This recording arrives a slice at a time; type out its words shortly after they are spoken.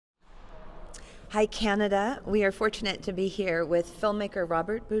Hi, Canada. We are fortunate to be here with filmmaker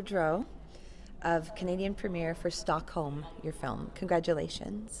Robert Budreau of Canadian premiere for Stockholm, your film.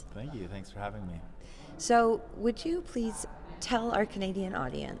 Congratulations. Thank you. Thanks for having me. So, would you please tell our Canadian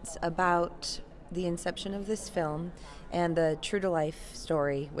audience about the inception of this film and the true-to-life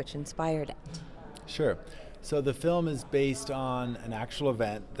story which inspired it? Sure. So the film is based on an actual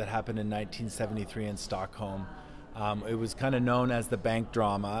event that happened in 1973 in Stockholm. It was kind of known as the bank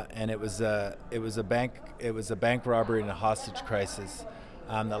drama, and it was a bank robbery and a hostage crisis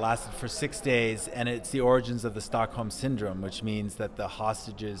that lasted for 6 days, and it's the origins of the Stockholm syndrome, which means that the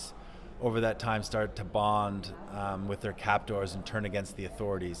hostages over that time started to bond with their captors and turn against the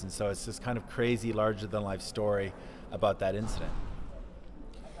authorities. And so it's this kind of crazy, larger-than-life story about that incident.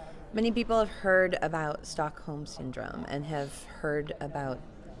 Many people have heard about Stockholm Syndrome and have heard about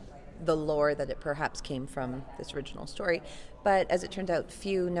the lore that it perhaps came from this original story. But as it turned out,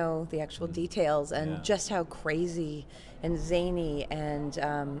 few know the actual details and just how crazy and zany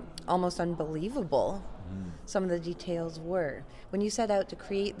and almost unbelievable some of the details were. When you set out to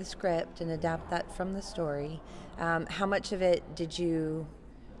create the script and adapt that from the story, how much of it did you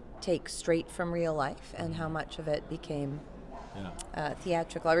take straight from real life and how much of it became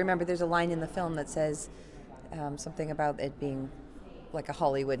theatrical? I remember there's a line in the film that says something about it being like a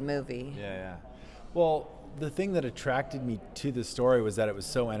Hollywood movie. Yeah. Well, the thing that attracted me to the story was that it was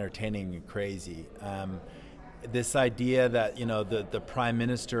so entertaining and crazy. This idea that the Prime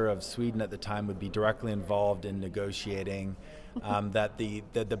Minister of Sweden at the time would be directly involved in negotiating, that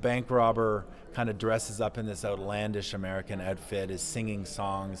the bank robber kind of dresses up in this outlandish American outfit, is singing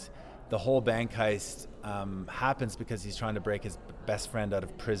songs. The whole bank heist happens because he's trying to break his best friend out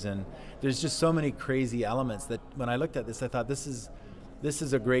of prison. There's just so many crazy elements that when I looked at this, I thought this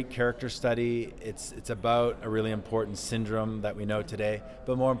is a great character study. It's about a really important syndrome that we know today,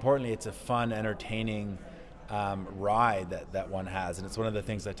 but more importantly, it's a fun, entertaining ride that one has. And it's one of the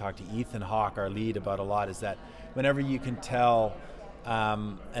things I talked to Ethan Hawke, our lead, about a lot, is that whenever you can tell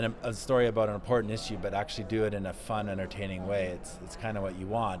a story about an important issue, but actually do it in a fun, entertaining way, it's kind of what you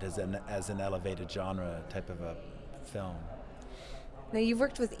want as an elevated genre type of a film. Now, you've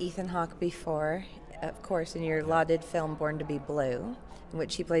worked with Ethan Hawke before, of course, in your lauded film Born to be Blue, in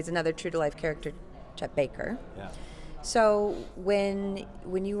which he plays another true-to-life character, Chet Baker. Yeah. So when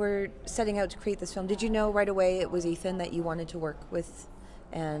you were setting out to create this film, did you know right away it was Ethan that you wanted to work with?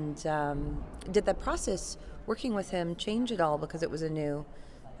 And did the process working with him change at all because it was a new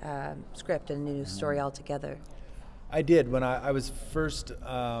script and a new story altogether? I did. When I was first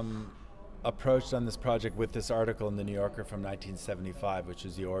approached on this project with this article in the New Yorker from 1975, which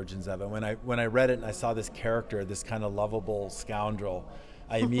was the origins of it. When I read it and I saw this character, this kind of lovable scoundrel,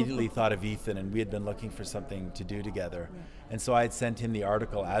 I immediately thought of Ethan, and we had been looking for something to do together. And so I had sent him the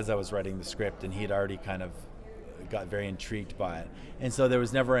article as I was writing the script, and he'd already kind of got very intrigued by it. And so there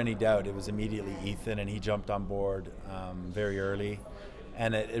was never any doubt. It was immediately Ethan, and he jumped on board very early.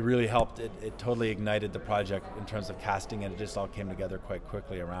 And it really helped. It totally ignited the project in terms of casting, and it just all came together quite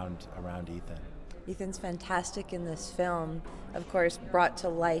quickly around Ethan. Ethan's fantastic in this film, of course, brought to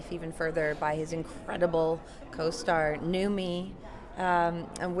life even further by his incredible co-star, Noomi.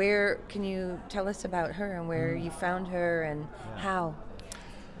 And where can you tell us about her and where you found her and how?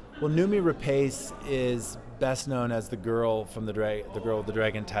 Well, Noomi Rapace is best known as the girl from the girl with the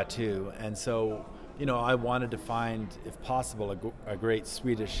dragon tattoo, and so I wanted to find, if possible, a great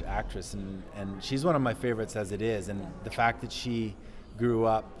Swedish actress, and she's one of my favorites as it is. And the fact that she grew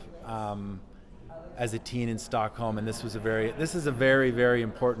up as a teen in Stockholm, and this is a very, very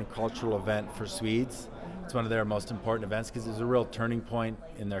important cultural event for Swedes. It's one of their most important events because it's a real turning point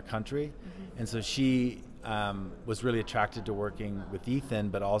in their country. And so she was really attracted to working with Ethan,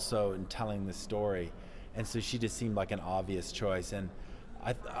 but also in telling the story. And so she just seemed like an obvious choice. And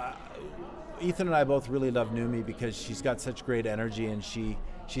Ethan and I both really love Noomi because she's got such great energy, and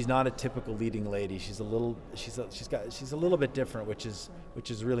she's not a typical leading lady. She's a little bit different, which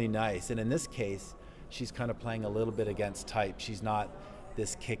is really nice. And in this case, she's kind of playing a little bit against type. She's not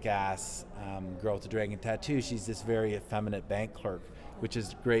this kick-ass girl with a dragon tattoo. She's this very effeminate bank clerk, which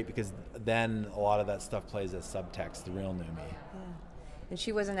is great because then a lot of that stuff plays as subtext, the real Noomi. Yeah. And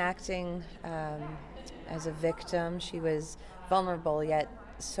she wasn't acting as a victim. She was vulnerable yet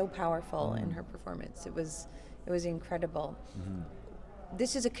so powerful in her performance. It was incredible.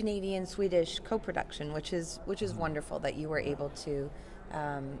 This is a Canadian-Swedish co-production, which is wonderful that you were able to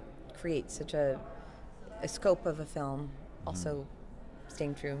create such a scope of a film, also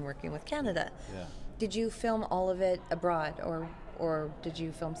staying true and working with Canada. Yeah. Did you film all of it abroad, or did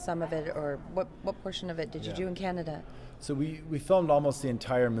you film some of it, or what portion of it did you do in Canada? So we filmed almost the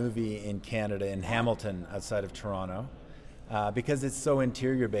entire movie in Canada, in Hamilton, outside of Toronto. Because it's so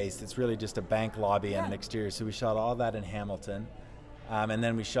interior based, it's really just a bank lobby and an exterior. So we shot all that in Hamilton. And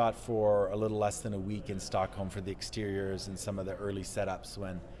then we shot for a little less than a week in Stockholm for the exteriors and some of the early setups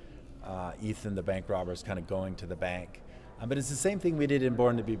when Ethan, the bank robber, is kind of going to the bank. But it's the same thing we did in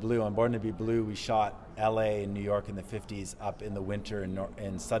Born to Be Blue. On Born to Be Blue, we shot LA and New York in the 50s up in the winter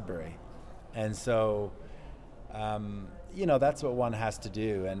in Sudbury. And so, that's what one has to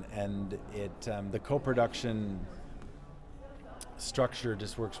do. And the co-production structure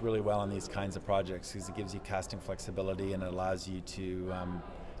just works really well on these kinds of projects because it gives you casting flexibility and it allows you to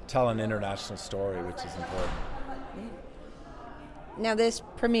tell an international story, which is important. Now this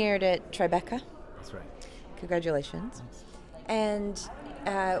premiered at Tribeca. That's right. Congratulations. Thanks. And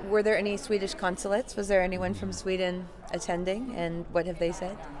were there any Swedish consulates? Was there anyone from Sweden attending, and what have they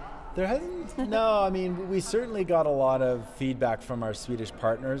said? There hasn't. No, I mean, we certainly got a lot of feedback from our Swedish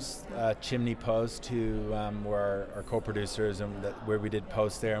partners, Chimney Post, who were our co-producers, and where we did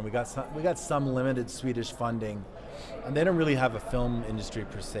post there, and we got some limited Swedish funding, and they don't really have a film industry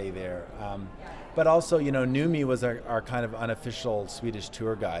per se there. But also, Numi was our kind of unofficial Swedish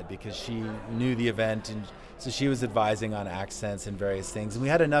tour guide because she knew the event, and so she was advising on accents and various things. And we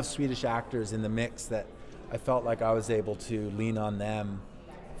had enough Swedish actors in the mix that I felt like I was able to lean on them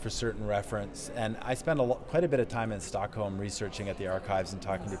for certain reference. And I spent quite a bit of time in Stockholm researching at the archives and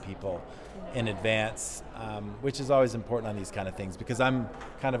talking to people in advance, which is always important on these kind of things because I'm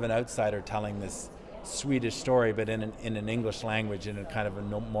kind of an outsider telling this Swedish story, but in an English language in a kind of a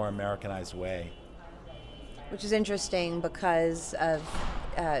more Americanized way. Which is interesting because of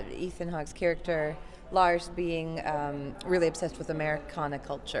Ethan Hawke's character, Lars, being really obsessed with Americana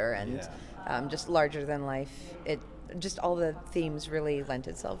culture and just larger than life. Just all the themes really lent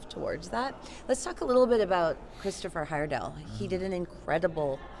itself towards that. Let's talk a little bit about Christopher Heyerdahl. He did an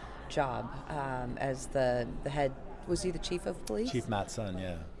incredible job as the head. Was he the chief of police? Chief Mattsson,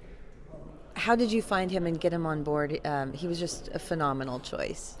 yeah. How did you find him and get him on board? He was just a phenomenal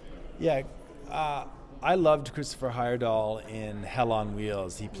choice. Yeah, I loved Christopher Heyerdahl in Hell on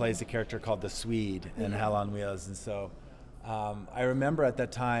Wheels. He plays a character called the Swede in Hell on Wheels, and so I remember at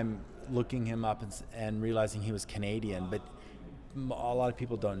that time looking him up and realizing he was Canadian, but a lot of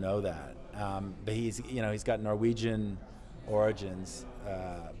people don't know that. But he's got Norwegian origins,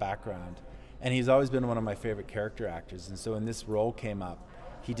 background, and he's always been one of my favorite character actors. And so when this role came up,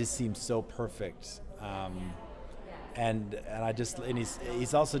 he just seemed so perfect. And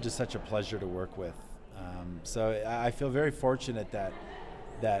he's also just such a pleasure to work with. So I feel very fortunate that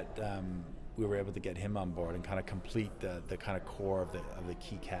we were able to get him on board and kind of complete the kind of core of the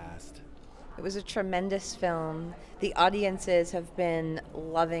key cast. It was a tremendous film. The audiences have been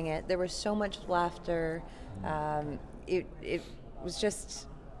loving it. There was so much laughter. It was just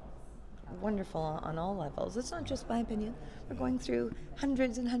wonderful on all levels. It's not just my opinion. We're going through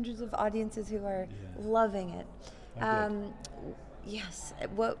hundreds and hundreds of audiences who are loving it. Yes.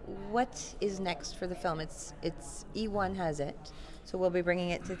 What is next for the film? It's E1 has it, so we'll be bringing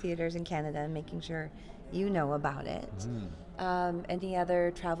it to theaters in Canada and making sure you know about it. Any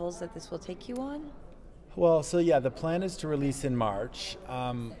other travels that this will take you on? Well, so the plan is to release in March.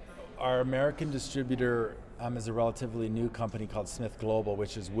 Our American distributor is a relatively new company called Smith Global,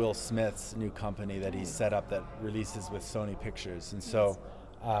 which is Will Smith's new company that he's set up that releases with Sony Pictures. And so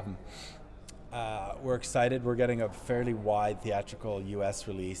we're excited. We're getting a fairly wide theatrical U.S.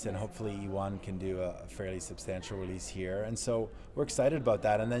 release, and hopefully E1 can do a fairly substantial release here. And so we're excited about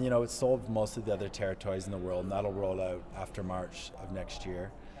that. And then, it's sold most of the other territories in the world, and that'll roll out after March of next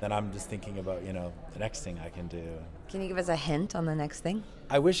year. Then I'm just thinking about, the next thing I can do. Can you give us a hint on the next thing?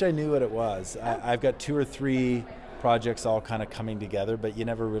 I wish I knew what it was. I've got 2 or 3 projects all kind of coming together, but you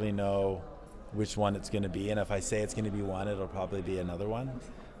never really know which one it's going to be. And if I say it's going to be one, it'll probably be another one.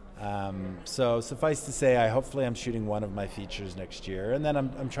 So suffice to say, hopefully I'm shooting one of my features next year, and then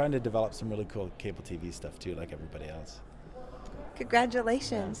I'm trying to develop some really cool cable TV stuff too, like everybody else.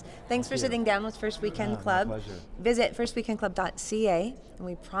 Congratulations. Thanks for sitting down with First Weekend Club. My pleasure. Visit firstweekendclub.ca, and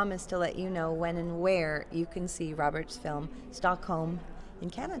we promise to let you know when and where you can see Robert's film Stockholm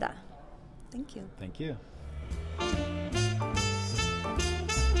in Canada. Thank you. Thank you.